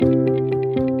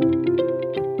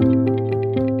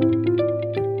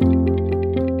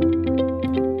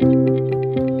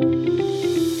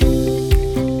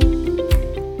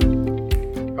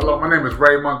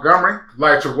Ray Montgomery. I'd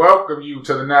like to welcome you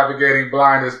to the Navigating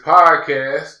Blindness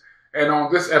podcast. And on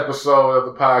this episode of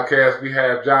the podcast, we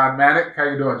have John Manick. How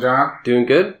you doing, John? Doing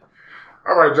good.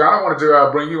 All right, John, I wanted to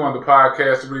bring you on the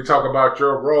podcast to really talk about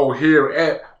your role here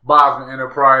at Bosman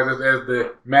Enterprises as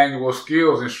the manual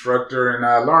skills instructor and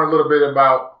learn a little bit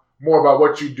more about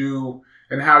what you do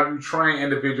and how you train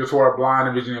individuals who are blind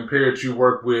and vision impaired to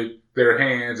work with their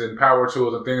hands and power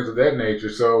tools and things of that nature.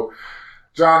 So,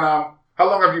 John, how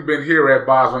long have you been here at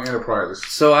Bosman Enterprises?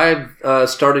 So I've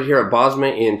started here at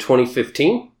Bosman in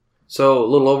 2015, so a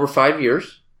little over 5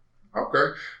 years.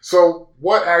 Okay. So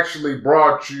what actually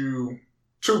brought you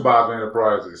to Bosman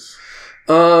Enterprises?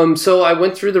 So I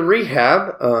went through the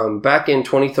rehab back in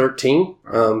 2013.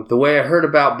 The way I heard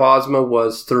about Bosman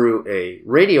was through a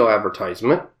radio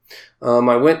advertisement.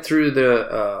 I went through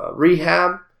the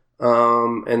rehab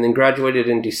and then graduated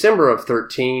in December of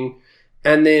 13.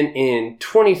 And then in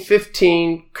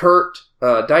 2015, Kurt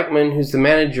Dykman, who's the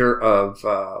manager of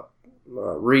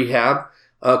rehab,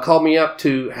 called me up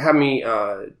to have me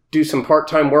do some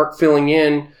part-time work filling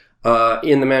in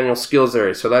the manual skills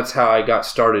area. So that's how I got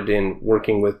started in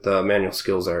working with the manual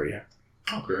skills area.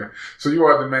 Okay. So you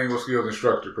are the manual skills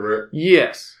instructor, correct?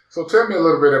 Yes. So tell me a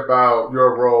little bit about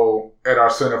your role at our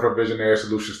Center for Visionary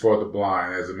Solutions for the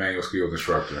Blind as a manual skills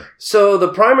instructor. So the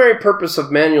primary purpose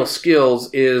of manual skills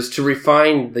is to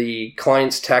refine the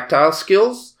client's tactile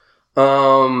skills.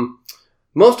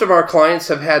 Most of our clients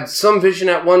have had some vision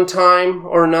at one time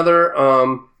or another.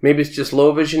 Maybe it's just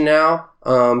low vision now.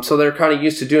 So they're kind of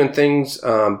used to doing things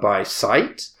by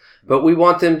sight, but we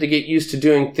want them to get used to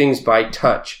doing things by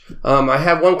touch. I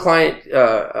have one client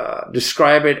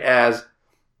describe it as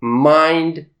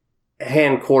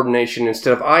mind-hand coordination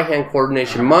instead of eye-hand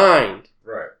coordination,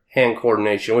 mind-hand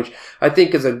coordination, which I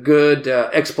think is a good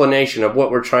explanation of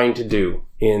what we're trying to do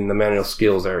in the manual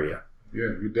skills area. Yeah,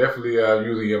 you're definitely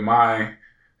using your mind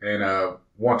and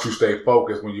want to stay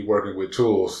focused when you're working with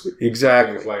tools.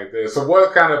 Exactly. Things like that. So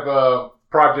what kind of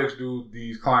projects do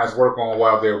these clients work on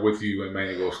while they're with you in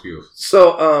manual skills?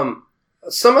 So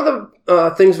some of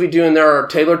the things we do in there are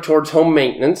tailored towards home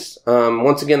maintenance.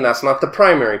 Once again, that's not the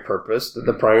primary purpose.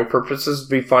 The primary purpose is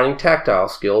refining tactile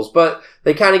skills, but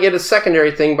they kind of get a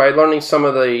secondary thing by learning some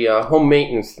of the home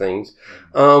maintenance things.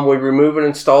 We remove and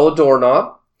install a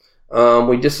doorknob.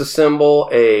 We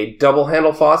disassemble a double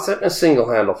handle faucet and a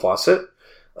single handle faucet.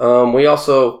 We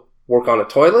also work on a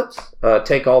toilet,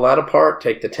 take all that apart,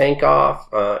 take the tank off,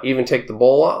 even take the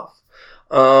bowl off.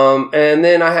 And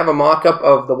then I have a mock-up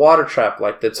of the water trap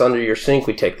like that's under your sink.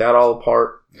 We take that all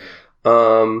apart.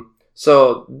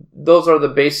 So those are the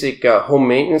basic home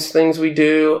maintenance things we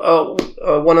do.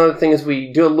 One other thing is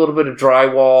we do a little bit of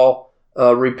drywall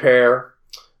repair.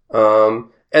 And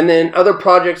then other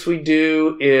projects we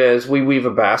do is we weave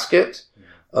a basket.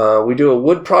 We do a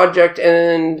wood project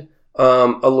and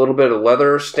a little bit of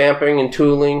leather stamping and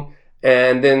tooling,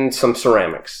 and then some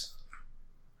ceramics.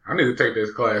 I need to take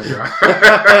this class, John.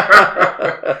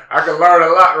 I can learn a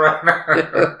lot right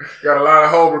now. Got a lot of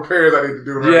home repairs I need to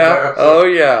do right now. Oh,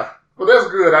 yeah. Well, that's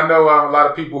good. I know a lot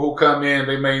of people who come in,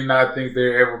 they may not think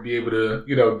they'll ever be able to,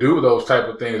 do those type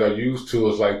of things or use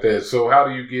tools like that. So how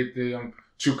do you get them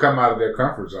to come out of their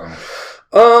comfort zone?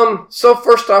 So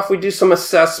first off, we do some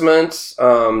assessments,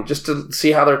 just to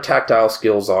see how their tactile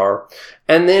skills are.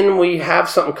 And then we have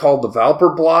something called the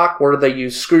Valper block where they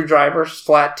use screwdrivers,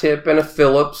 flat tip, and a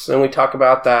Phillips. And we talk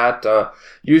about that,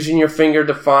 using your finger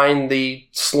to find the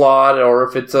slot, or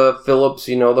if it's a Phillips,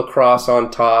 the cross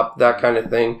on top, that kind of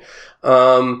thing.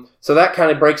 So that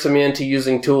kind of breaks them into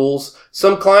using tools.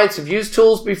 Some clients have used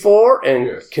tools before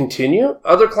and continue.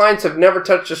 Other clients have never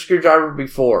touched a screwdriver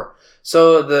before.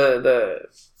 So the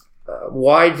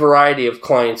wide variety of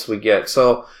clients we get.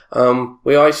 So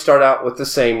we always start out with the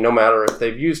same, no matter if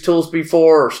they've used tools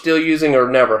before or still using or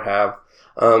never have.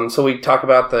 So we talk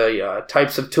about the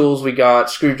types of tools we got,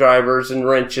 screwdrivers and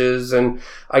wrenches, and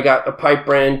I got a pipe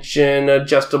wrench and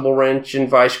adjustable wrench and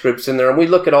vice grips in there. And we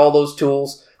look at all those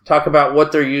tools, talk about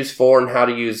what they're used for and how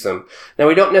to use them. Now,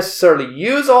 we don't necessarily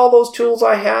use all those tools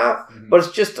I have, but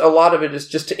it's just a lot of it is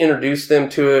just to introduce them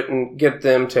to it and get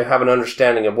them to have an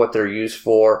understanding of what they're used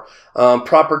for,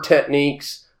 proper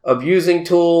techniques of using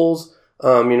tools,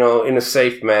 in a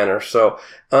safe manner. So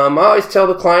I always tell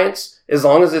the clients, as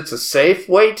long as it's a safe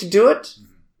way to do it,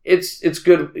 it's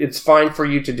good. It's fine for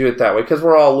you to do it that way because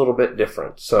we're all a little bit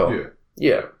different. So,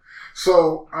 yeah.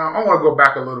 So I want to go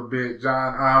back a little bit,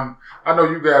 John. I know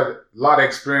you got a lot of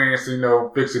experience,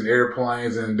 fixing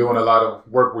airplanes and doing a lot of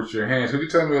work with your hands. Could you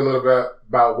tell me a little bit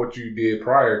about what you did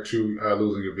prior to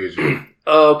losing your vision?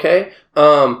 Okay.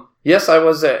 Yes, I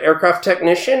was an aircraft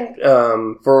technician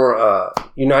for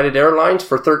United Airlines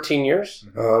for 13 years.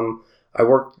 I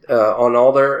worked on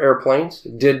all their airplanes,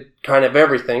 did kind of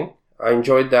everything. I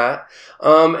enjoyed that.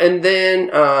 And then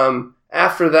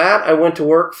after that, I went to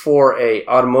work for a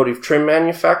automotive trim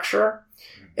manufacturer,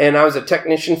 and I was a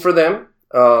technician for them.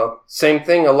 Same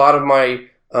thing, a lot of my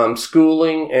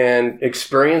schooling and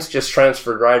experience just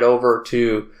transferred right over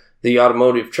to the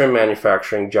automotive trim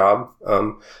manufacturing job,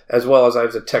 as well as I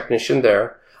was a technician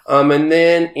there. And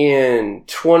then in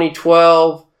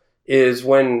 2012 is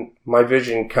when my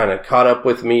vision kind of caught up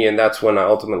with me, and that's when I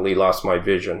ultimately lost my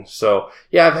vision. So,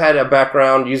 yeah, I've had a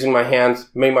background using my hands,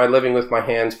 made my living with my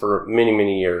hands for many,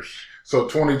 many years. So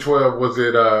 2012, was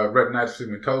it retinitis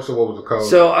pigmentosa? What was the cause?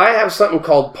 So I have something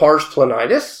called pars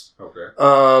planitis.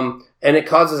 Okay. And it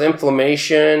causes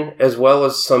inflammation as well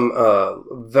as some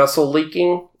vessel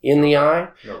leaking in the eye.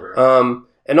 Okay.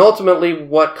 And ultimately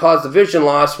what caused the vision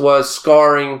loss was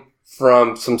scarring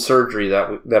from some surgery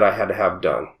that I had to have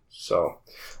done. So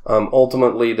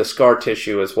ultimately the scar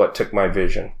tissue is what took my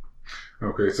vision.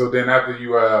 Okay, so then after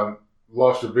you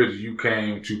lost your vision, you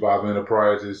came to Bosma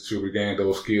Enterprises to regain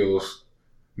those skills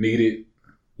needed?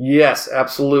 Yes,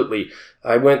 absolutely.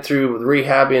 I went through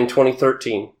rehab in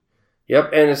 2013.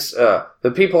 Yep, and it's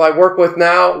the people I work with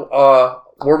now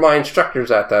were my instructors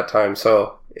at that time,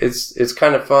 so it's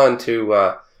kind of fun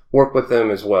to work with them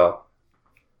as well.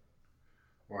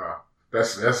 Wow,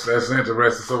 that's interesting.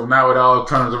 So now it all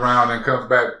turns around and comes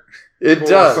back. It full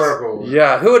does. Circle.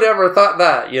 Yeah, who would ever thought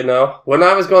that? You know, when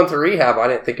I was going through rehab, I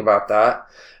didn't think about that.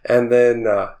 And then,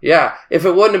 if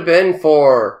it wouldn't have been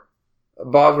for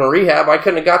Bosma Rehab, I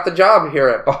couldn't have got the job here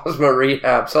at Bosma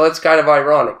Rehab. So it's kind of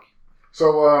ironic.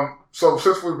 So, so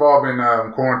since we've all been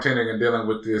quarantining and dealing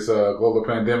with this global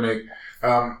pandemic,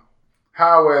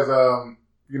 how has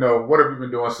what have you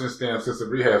been doing since then? Since the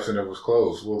rehab center was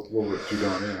closed, what were you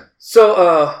doing then?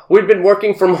 So we've been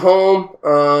working from home.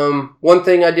 One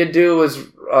thing I did do was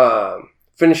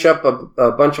finish up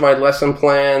a bunch of my lesson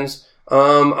plans.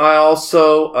 I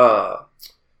also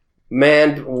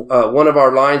manned one of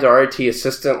our lines, our IT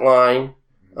assistant line,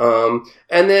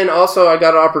 and then also I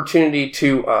got an opportunity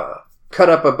to cut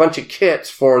up a bunch of kits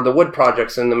for the wood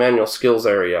projects in the manual skills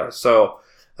area. So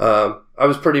I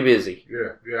was pretty busy.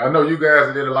 Yeah. I know you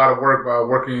guys did a lot of work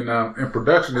working in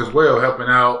production as well, helping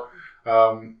out,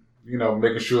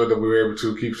 making sure that we were able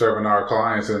to keep serving our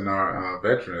clients and our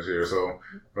veterans here. So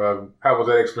how was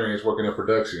that experience working in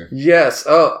production? Yes.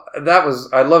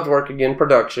 I loved working in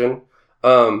production.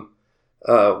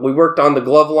 We worked on the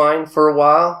glove line for a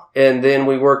while, and then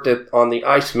we worked on the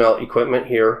ice melt equipment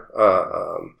here.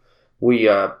 We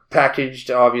packaged,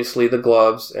 obviously, the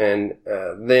gloves, and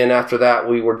then after that,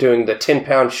 we were doing the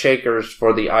 10-pound shakers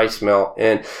for the ice melt.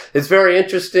 And it's very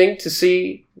interesting to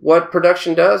see what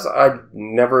production does. I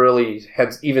never really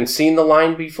had even seen the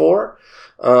line before,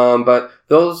 but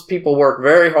those people work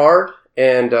very hard,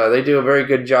 and they do a very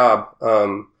good job,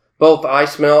 both the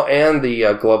ice melt and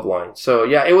the glove line. So,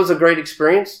 yeah, it was a great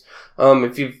experience.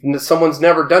 If someone's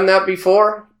never done that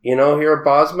before, here at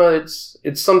Bosma,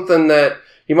 it's something that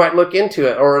you might look into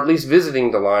it, or at least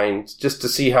visiting the line just to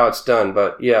see how it's done.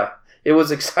 But yeah, it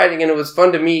was exciting, and it was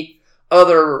fun to meet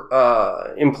other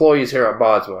employees here at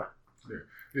Bosma.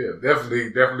 Yeah,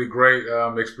 definitely great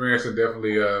experience, and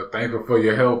definitely thankful for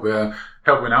your help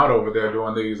helping out over there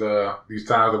during these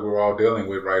times that we're all dealing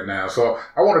with right now. So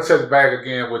I want to touch back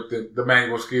again with the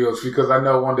manual skills, because I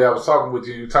know one day I was talking with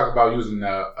you. You talked about using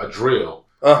a drill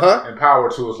and power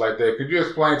tools like that. Could you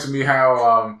explain to me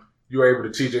how you're able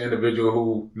to teach an individual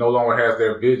who no longer has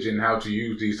their vision how to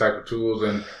use these type of tools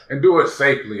and do it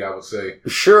safely, I would say?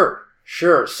 Sure.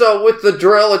 So with the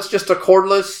drill, it's just a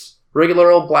cordless,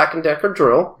 regular old Black & Decker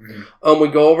drill. Mm-hmm. We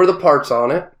go over the parts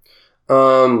on it.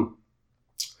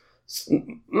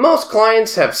 Most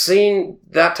clients have seen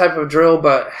that type of drill,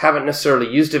 but haven't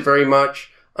necessarily used it very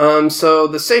much. So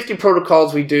the safety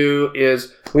protocols we do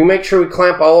is we make sure we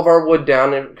clamp all of our wood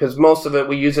down, because most of it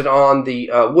we use it on the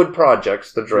wood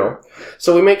projects, the drill. Yeah.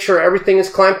 So we make sure everything is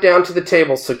clamped down to the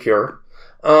table secure.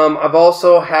 I've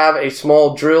also have a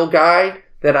small drill guide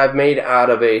that I've made out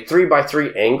of a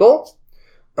 3x3 angle.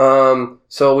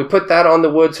 So we put that on the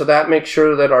wood, so that makes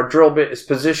sure that our drill bit is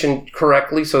positioned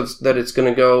correctly, so that it's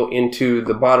going to go into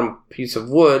the bottom piece of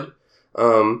wood.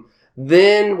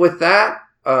 Then with that,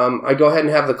 I go ahead and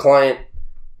have the client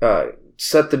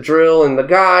set the drill and the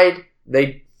guide.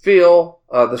 They feel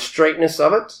the straightness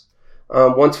of it.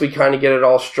 Once we kind of get it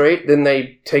all straight, then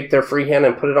they take their free hand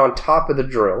and put it on top of the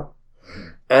drill.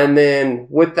 And then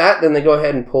with that, then they go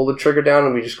ahead and pull the trigger down,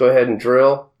 and we just go ahead and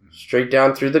drill straight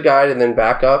down through the guide and then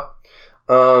back up.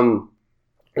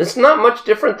 It's not much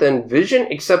different than vision,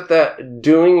 except that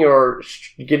getting your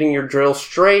drill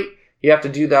straight, you have to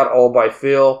do that all by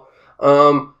feel.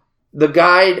 The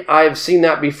guide, I've seen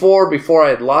that before I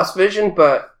had lost vision,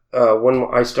 but when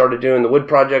I started doing the wood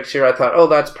projects here, I thought, oh,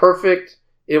 that's perfect.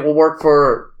 It will work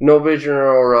for no vision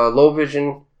or low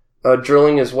vision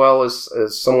drilling as well as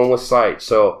someone with sight.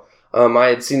 So I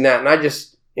had seen that, and I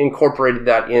just incorporated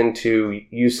that into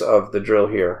use of the drill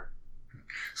here.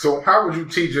 So how would you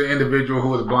teach an individual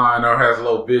who is blind or has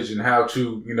low vision how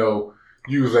to,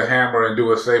 use a hammer and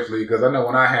do it safely? Because I know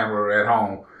when I hammer at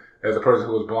home, as a person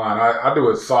who is blind, I do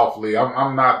it softly.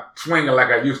 I'm not swinging like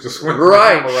I used to swing.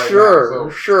 Right, sure, now.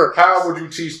 So sure. How would you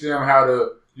teach them how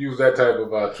to use that type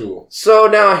of tool? So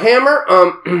now a hammer,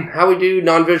 how we do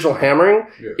non-visual hammering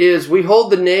is we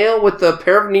hold the nail with a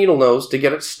pair of needle nose to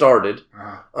get it started.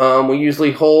 Uh-huh. We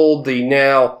usually hold the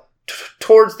nail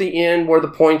towards the end where the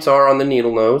points are on the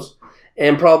needle nose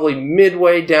and probably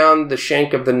midway down the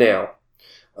shank of the nail.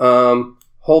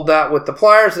 Hold that with the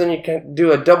pliers, then you can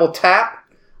do a double tap.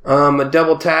 A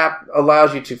double tap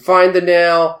allows you to find the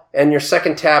nail, and your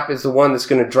second tap is the one that's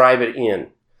going to drive it in.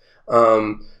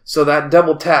 So that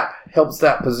double tap helps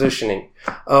that positioning.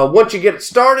 Once you get it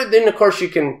started, then of course you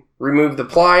can remove the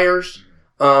pliers.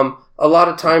 A lot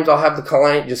of times I'll have the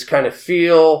client just kind of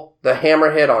feel the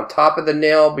hammerhead on top of the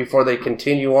nail before they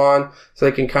continue on, so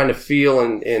they can kind of feel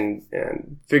and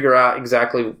figure out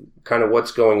exactly kind of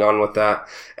what's going on with that.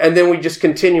 And then we just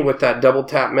continue with that double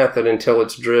tap method until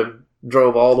it's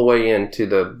drove all the way into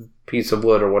the piece of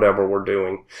wood or whatever we're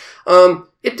doing.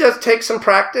 It does take some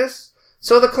practice.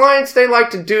 So the clients, they like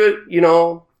to do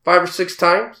it, 5 or 6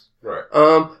 times. Right.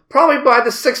 Probably by the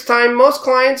 6th time, most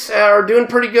clients are doing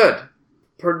pretty good.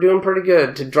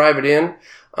 To drive it in.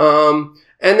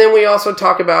 And then we also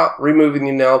talk about removing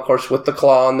the nail, of course, with the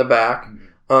claw on the back.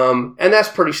 And that's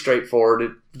pretty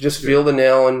straightforward. Just feel the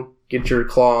nail and get your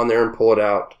claw on there and pull it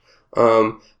out.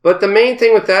 But the main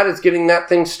thing with that is getting that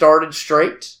thing started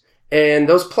straight. And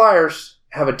those pliers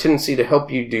have a tendency to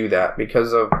help you do that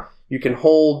because you can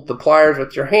hold the pliers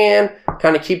with your hand,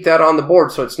 kind of keep that on the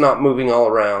board so it's not moving all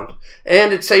around.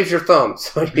 And it saves your thumb,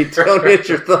 so you don't hit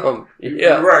your thumb.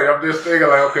 Yeah. You're right. I'm just thinking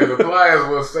okay, the pliers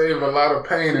will save a lot of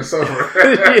pain and suffering.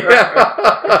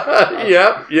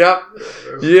 Yeah. Yep.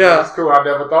 That's cool. I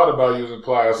never thought about using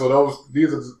pliers. So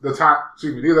these are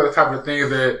the type of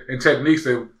things and techniques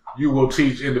that you will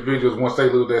teach individuals once they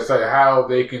lose their sight, how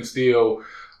they can still,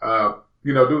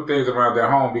 do things around their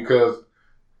home. Because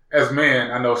as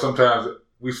men, I know sometimes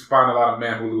we find a lot of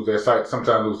men who lose their sight,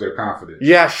 sometimes lose their confidence.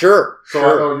 Yeah, sure. So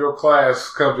I know your class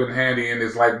comes in handy and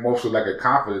is mostly like a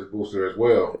confidence booster as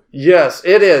well. Yes,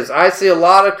 it is. I see a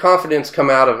lot of confidence come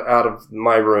out of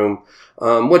my room,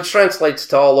 which translates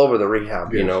to all over the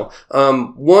rehab, Yes.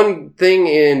 One thing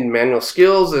in manual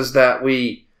skills is that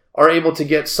we are able to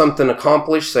get something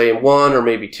accomplished, say in 1 or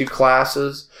maybe 2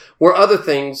 classes, where other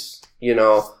things,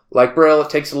 like Braille, it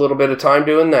takes a little bit of time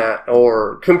doing that.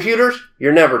 Or computers,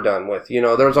 you're never done with.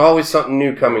 There's always something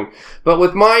new coming. But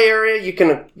with my area, you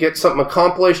can get something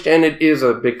accomplished, and it is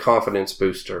a big confidence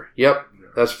booster. Yep,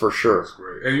 that's for sure. That's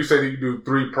great. And you say that you do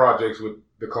 3 projects with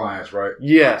the clients, right?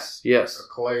 Yes. A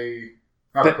clay.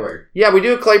 Yeah, we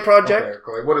do a clay project. Okay,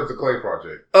 clay. What is the clay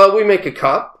project? We make a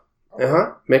cup.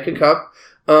 Make a cup.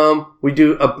 We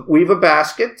weave a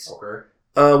basket. Okay.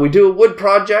 We do a wood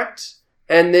project.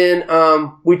 And then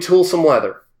we tool some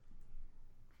leather.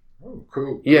 Oh,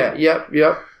 cool. Yeah, yep.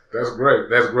 That's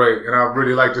great. And I'd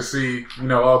really like to see,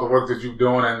 all the work that you're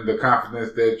doing and the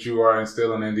confidence that you are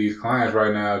instilling in these clients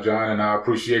right now, John. And I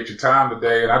appreciate your time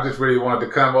today. And I just really wanted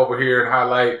to come over here and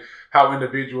highlight how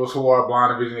individuals who are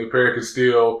blind and visually impaired can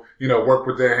still, work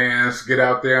with their hands, get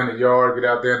out there in the yard, get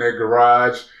out there in their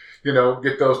garage,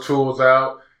 get those tools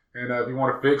out. And if you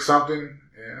want to fix something,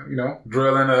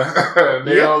 drilling a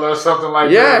nail or something like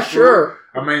that. Yeah, sure.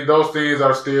 I mean, those things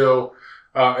are still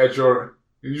you're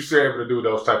still able to do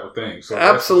those type of things. So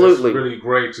absolutely. That's really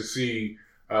great to see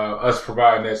us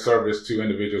providing that service to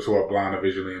individuals who are blind or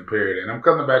visually impaired. And I'm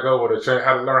coming back over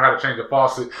to learn how to change a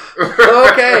faucet.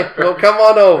 Okay, well, come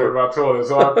on over. My toilet.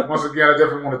 So once again, I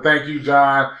definitely want to thank you,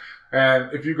 John.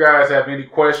 And if you guys have any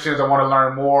questions, I want to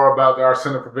learn more about our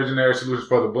Center for Visionary Solutions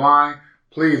for the Blind,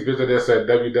 please visit us at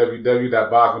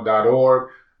www.bosman.org.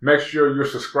 Make sure you're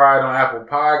subscribed on Apple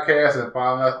Podcasts and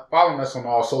following us on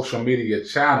all social media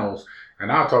channels.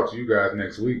 And I'll talk to you guys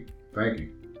next week. Thank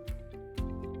you.